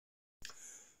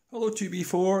Hello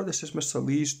 2B4, this is Mr.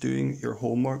 Lees doing your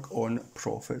homework on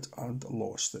profit and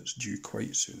loss that's due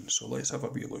quite soon. So let's have a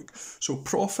wee look. So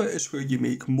profit is where you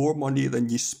make more money than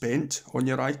you spent on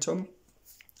your item,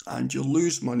 and you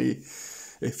lose money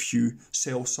if you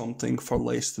sell something for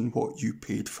less than what you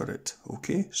paid for it.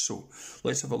 Okay, so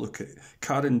let's have a look at it.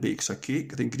 Karen bakes a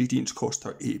cake. The ingredients cost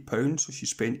her £8, so she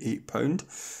spent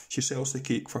 £8. She sells the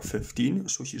cake for 15,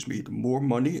 so she's made more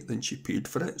money than she paid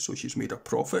for it, so she's made a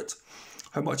profit.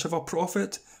 How much of a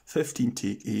profit? 15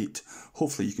 take 8.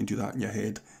 Hopefully you can do that in your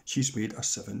head. She's made a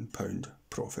 £7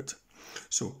 profit.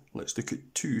 So let's look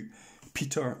at 2.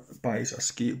 Peter buys a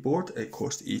skateboard. It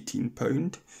cost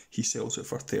 £18. He sells it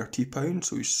for £30,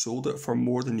 so he's sold it for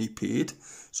more than he paid.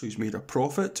 So he's made a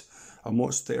profit. And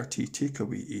what's 30 take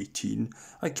away 18?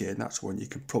 Again, that's one you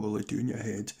can probably do in your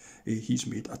head. He's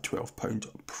made a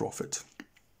 £12 profit.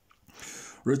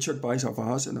 Richard buys a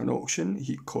vase in an auction.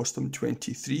 He cost him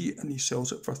 23 and he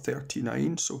sells it for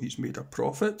 39, so he's made a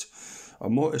profit.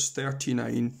 And what is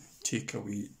 39 take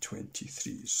away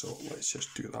 23? So let's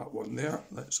just do that one there.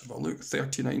 Let's have a look.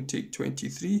 39 take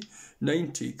 23.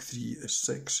 9 take 3 is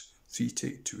 6. 3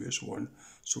 take 2 is 1.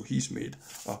 So he's made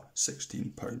a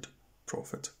 £16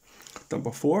 profit.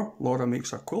 Number 4, Laura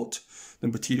makes a quilt. The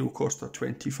material cost her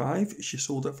 25. She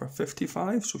sold it for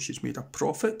 55, so she's made a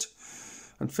profit.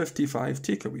 And 55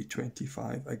 take away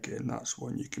 25, again, that's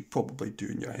one you can probably do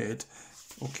in your head.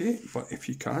 Okay, but if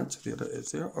you can't, there it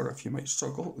is there. Or if you might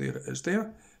struggle, there it is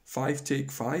there. 5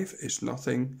 take 5 is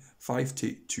nothing. 5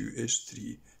 take 2 is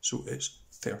 3. So it's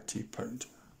 £30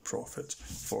 profit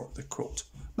for the quilt.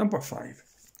 Number 5.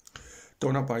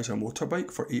 Donna buys a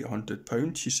motorbike for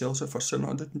 £800. She sells it for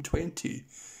 £720.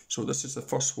 So this is the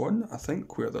first one, I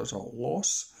think, where there's a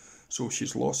loss. So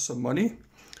she's lost some money,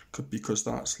 because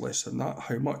that's less than that.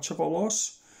 How much of a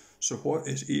loss? So what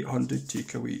is 800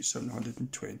 take away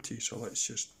 720? So let's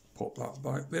just pop that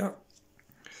back there.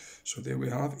 So there we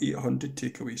have 800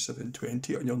 take away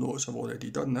 720, and you'll notice I've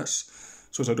already done this,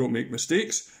 so as I don't make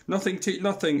mistakes. Nothing take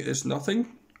nothing is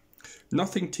nothing.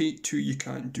 Nothing take 2 you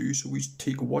can't do, so we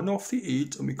take 1 off the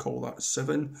 8 and we call that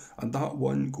 7, and that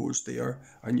 1 goes there,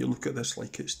 and you look at this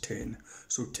like it's 10.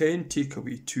 So 10 take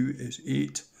away 2 is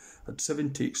 8. And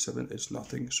 7 take 7 is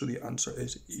nothing, so the answer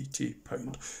is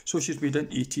 £80. So she's made an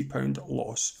 £80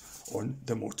 loss on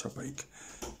the motorbike.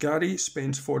 Gary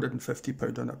spends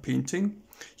 £450 on a painting.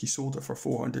 He sold it for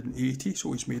 £480,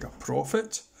 so he's made a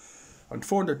profit. And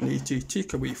 480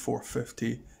 take away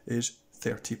 450 is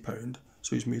 £30.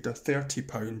 So he's made a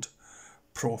 £30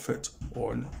 profit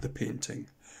on the painting.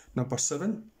 Number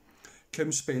 7.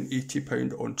 Kim spent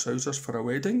 £80 on trousers for a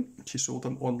wedding. She sold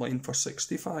them online for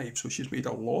 65, so she's made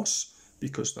a loss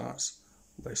because that's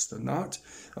less than that.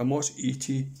 And what's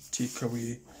 80 take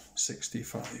away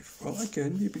 65? Well,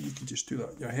 again, maybe you can just do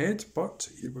that in your head, but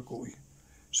here we go.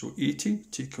 So 80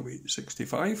 take away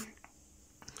 65.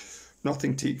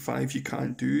 Nothing take 5 you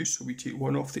can't do, so we take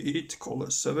 1 off the 8, call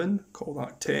it 7, call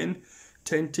that 10.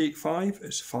 10 take 5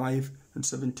 is 5, and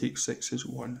 7 take 6 is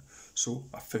 1. So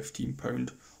a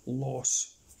 £15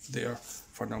 loss there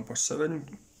for number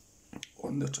 7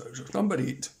 on the trousers. Number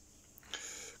 8.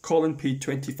 Colin paid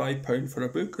 £25 for a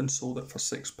book and sold it for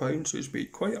 £6, so he's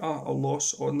made quite a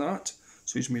loss on that.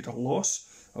 So he's made a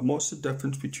loss. And what's the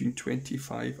difference between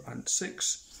 25 and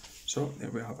 6? So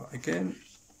there we have it again.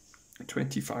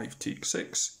 25 take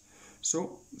 6.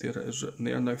 So there it is written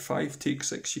there. Now 5 take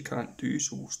 6 you can't do,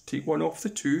 so we'll take 1 off the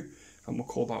 2 and we'll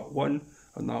call that 1,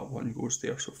 and that 1 goes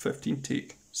there. So 15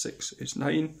 take 6 is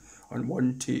 9, and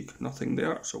 1 take nothing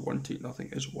there, so 1 take nothing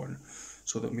is 1.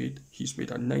 So he's made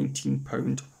a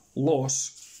 £19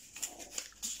 loss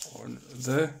on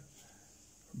the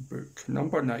book.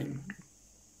 Number 9.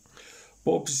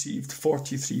 Bob received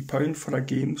 £43 for a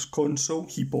games console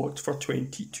he bought for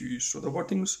 22. So the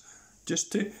wording's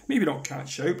just to maybe not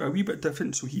catch out, but a wee bit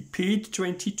different. So he paid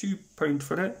 £22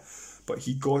 for it, but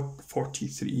he got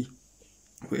 43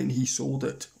 when he sold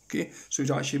it. Okay, so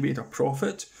he's actually made a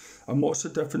profit. And what's the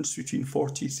difference between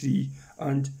 43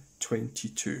 and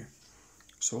 22?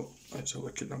 So let's have a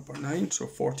look at number 9. So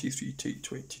 43 take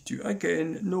 22.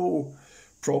 Again, no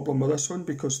problem with this one,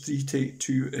 because 3 take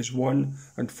 2 is 1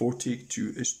 and 4 take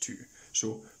 2 is 2.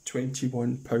 So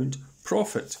 £21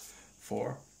 profit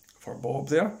for Bob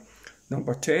there.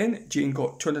 Number 10, Jane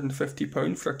got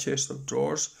 £250 for a chest of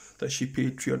drawers that she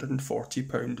paid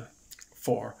 £340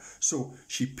 for. So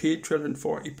she paid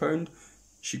 £340,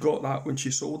 she got that when she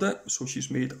sold it, so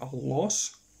she's made a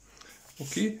loss.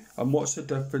 Okay, and what's the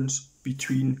difference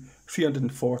between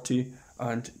 340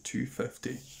 and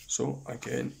 250? So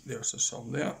again, there's a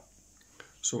sum there.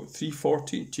 So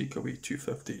 340 take away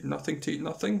 250. Nothing take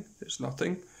nothing is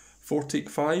nothing. 4 take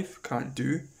 5, can't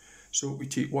do. So we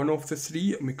take 1 off the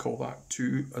 3 and we call that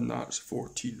 2, and that's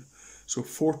 14. So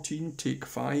 14 take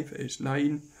 5 is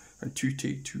 9 and 2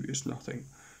 take 2 is nothing.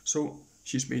 So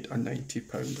she's made a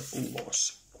 £90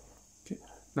 loss. Okay.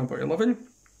 Number 11.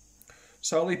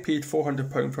 Sally paid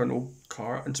 £400 for an old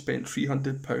car and spent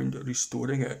 £300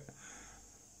 restoring it.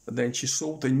 And then she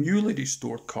sold the newly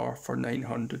restored car for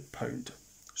 £900.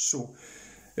 So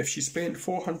if she spent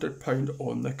 £400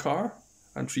 on the car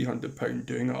and £300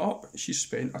 doing it up, she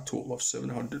spent a total of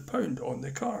 £700 on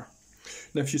the car.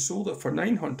 Now if she sold it for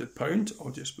 £900,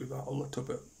 I'll just move that a little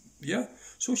bit, yeah,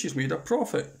 so she's made a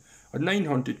profit. A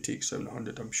 900 takes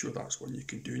 700, I'm sure that's one you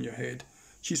can do in your head.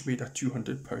 She's made a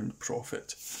 £200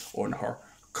 profit on her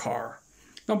car.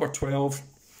 Number 12,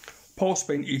 Paul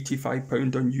spent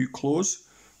 £85 on new clothes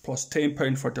plus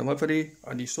 £10 for delivery,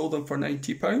 and he sold them for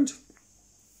 £90.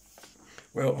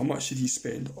 Well, how much did he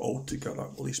spend altogether?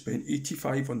 Well, he spent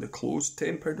 £85 on the clothes,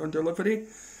 £10 on delivery.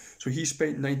 So he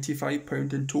spent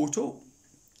 £95 in total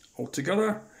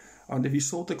altogether. And if he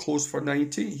sold the clothes for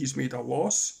 £90, he's made a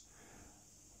loss,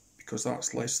 because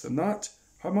that's less than that.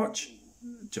 How much?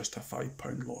 Just a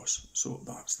 £5 loss. So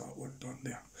that's that one done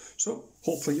there. So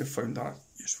hopefully you found that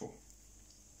useful.